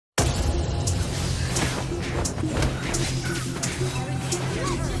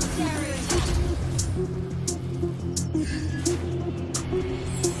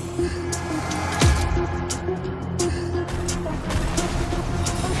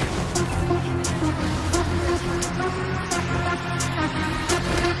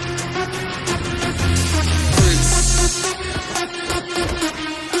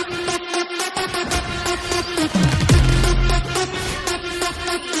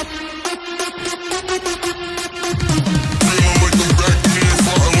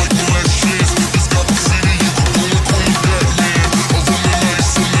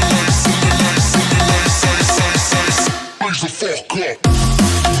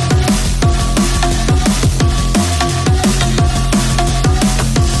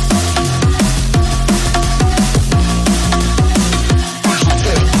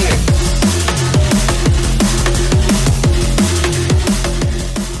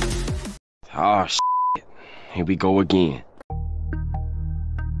Oh shit. Here we go again.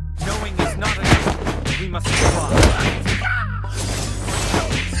 Knowing is not enough. We must try.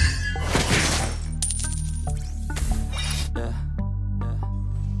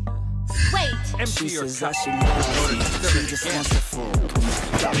 She says that she loves me, she just wants to fool.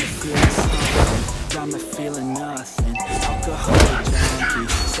 Got me feeling something, got me feeling nothing. Alcoholic junkie,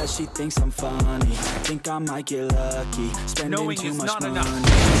 says she thinks I'm funny. Think I might get lucky, spending too much money.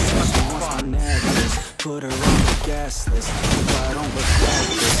 Says she wants my necklace, put her on the guest list. Hope I don't regret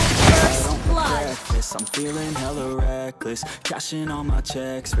this, I don't regret this. I'm feeling hella reckless, cashing all my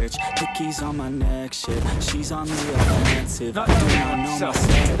checks rich. Pickies on my neck, shit, she's on the offensive. I do not know my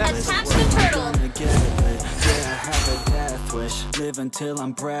set list. Attach the turtle. Get it, yeah, I have a death wish. Live until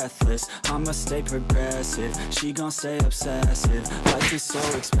I'm breathless. I'ma stay progressive. She gon' stay obsessive. Life is so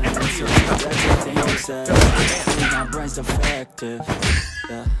expensive. Everything excessive. My brain's defective.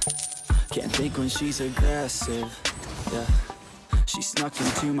 Yeah, can't think when she's aggressive. Yeah, she snuck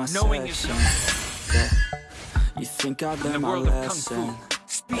into my section. Yeah, you think I've learned my lesson?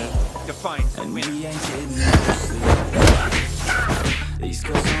 Defines the and winner. we ain't getting no sleep. These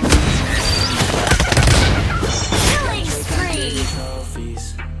girls don't Killing spree! trophies.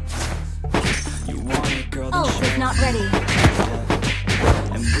 You want it, girl, then Ult show is not me. ready.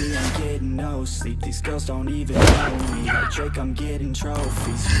 Yeah. And we ain't getting no sleep. These girls don't even know me. Like Drake, I'm getting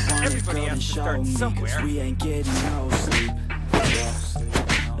trophies. You want it, girl, then show me. Cause we ain't getting no sleep. Yeah.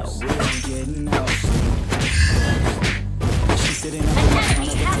 No, we ain't getting no sleep. She's sitting up in the front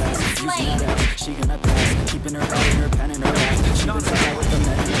of the class, using that ass. She gonna pass, keeping her body, her pen in her ass. She been so with the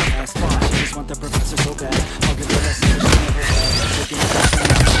men in the past. She just want the professor so bad. I'll give her a lesson that she never had. Taking a lesson,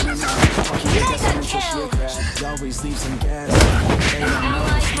 I'll keep it guessing until she a crash. She always leaves them guessing. They don't know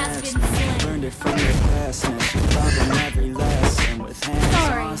what's next, man. Learned it from your best, man. She loving every lesson with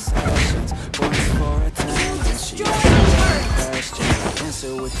hands-on sessions. Points for attendance. She asked me questions,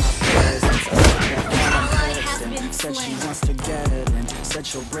 answer with my presence. I said that I'm texting. Said she wants to get it in. Said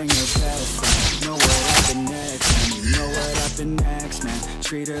she'll bring her best friend. Know what happened next, man. You know what happened next, man.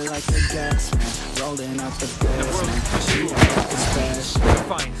 Treat her like a guest, man. Rolling out the best, man. She acting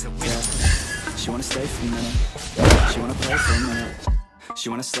special. Yeah. She wanna stay for a minute. She wanna play for a minute. She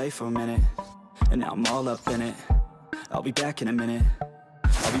wanna stay for a minute. And now I'm all up in it. I'll be back in a minute.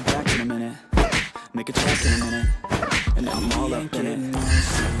 I'll be back in a minute. Make a check in a minute. And now I'm all up in it.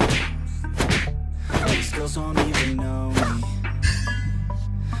 These girls don't even know me.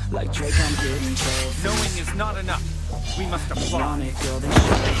 Like Drake, I'm getting trophies. Knowing is not enough. We must apply. Want it, girl, then show me.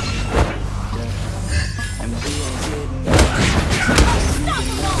 Yeah. And we ain't getting no sleep.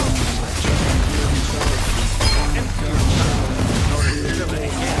 Like Drake, I'm getting trophies. Want it, girl, then show me. In order to fill it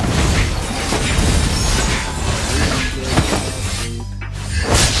again. We ain't getting no sleep.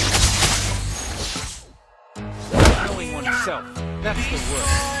 Not knowing oneself. That's the word.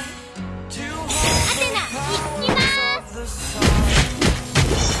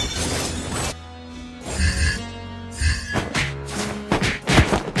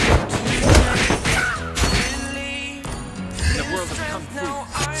 In the world of Kung Fu,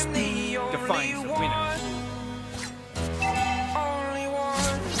 speed defines the winner.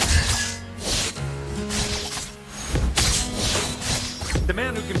 The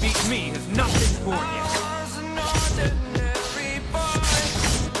man who can beat me has not been born yet.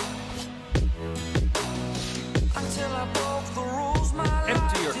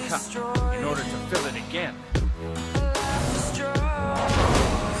 Empty your cup in order to fill it again.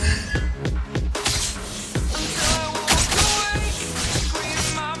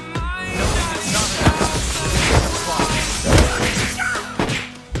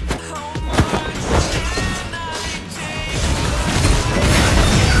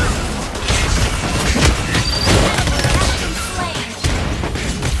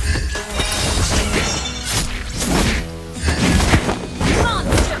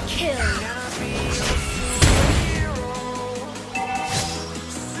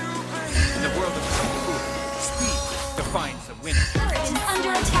 Finds the winner. Turret is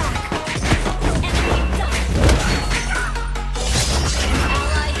under attack. An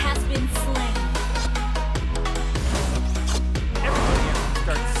ally has been slain. Everybody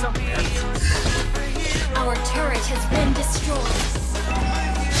starts somewhere. Our turret has been destroyed.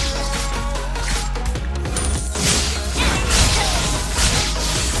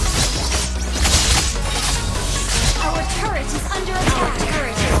 Our turret is under attack. Our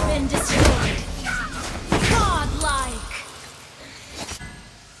turret has been destroyed. Godlike.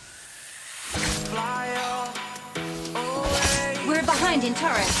 We're behind in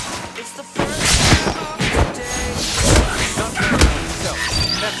turret. It's the first time of the day. Not knowing oneself.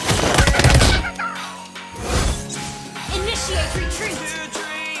 That's the word.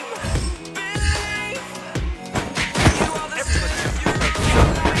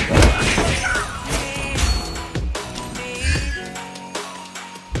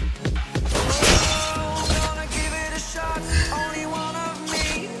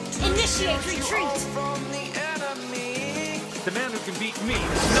 Initiate retreat! The man who can beat me is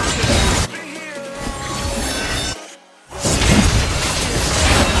not gonna beat me.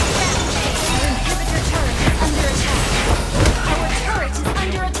 Our turret is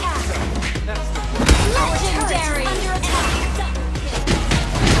under attack! Legendary! Under attack!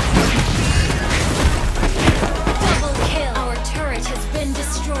 Double kill! Our turret has been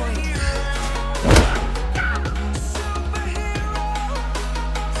destroyed!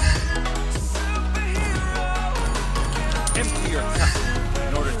 Empty your cup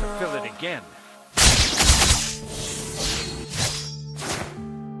in order to fill it again.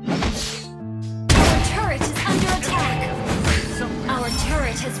 Our turret is under attack! Our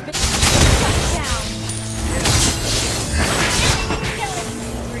turret has been shut down!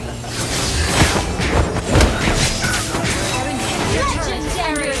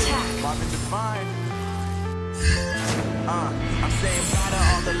 Legendary attack! I'm saying bye to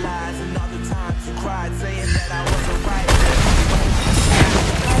all the lies and all the times you cried, saying that I wasn't right.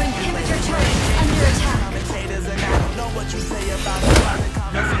 Our inhibitor turret is under attack! Commentators and I don't know what you say about the private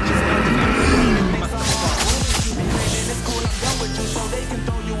conversations. It's cool, I'm done with you, so they can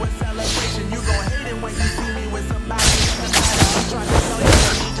throw you a celebration. You gon' hate it when you see me with somebody. I'm trying to tell you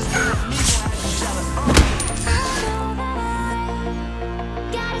that you just feel me, gon' have you jealous.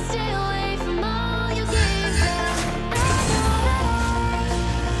 Gotta stay away from all your games.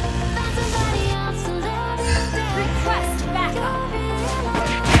 Find somebody else to love you. Request backup.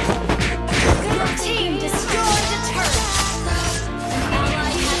 Your team destroyed a turret. An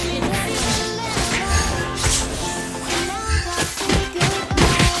ally has been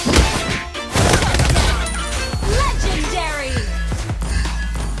legendary.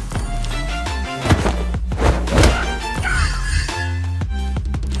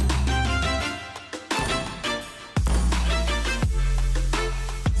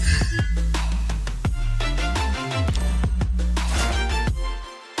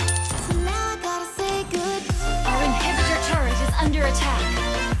 Our inhibitor turret is under attack.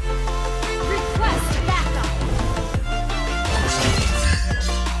 Request backup.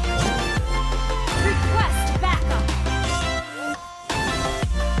 Request backup.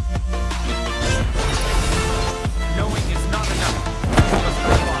 Knowing is not enough. You must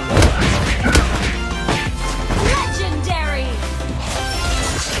move on. Legendary.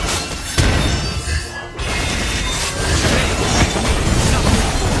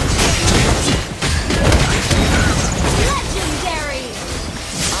 Legendary.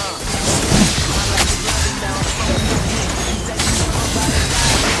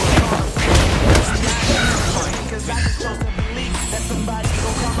 Cause I just chose to believe that somebody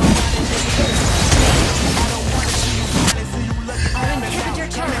gon' come around and take it. I don't wanna see you finally see you looking Our inhibitor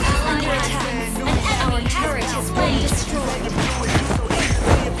turret is under attack. An enemy turret has been destroyed.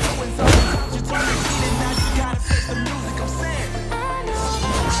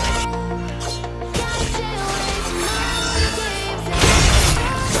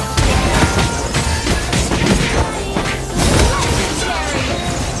 Legendary.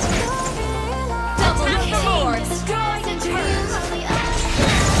 Double kill. Destroyed a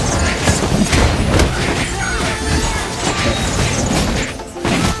turret.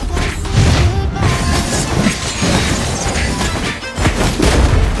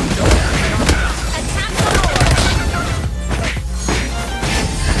 Attack the Lord.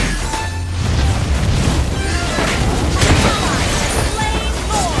 Ally has slain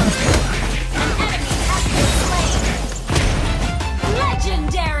Lord. An enemy has been slain.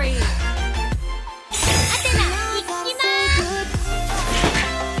 Legendary.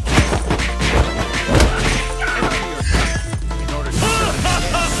 In order to fill it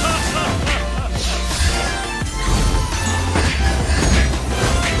again.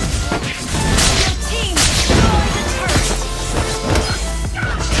 Your team destroyed the turret.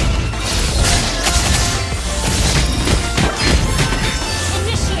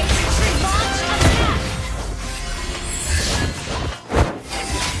 Initiate retreat. Launch attack.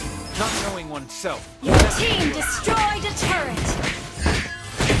 Not knowing oneself. Your team destroyed a turret.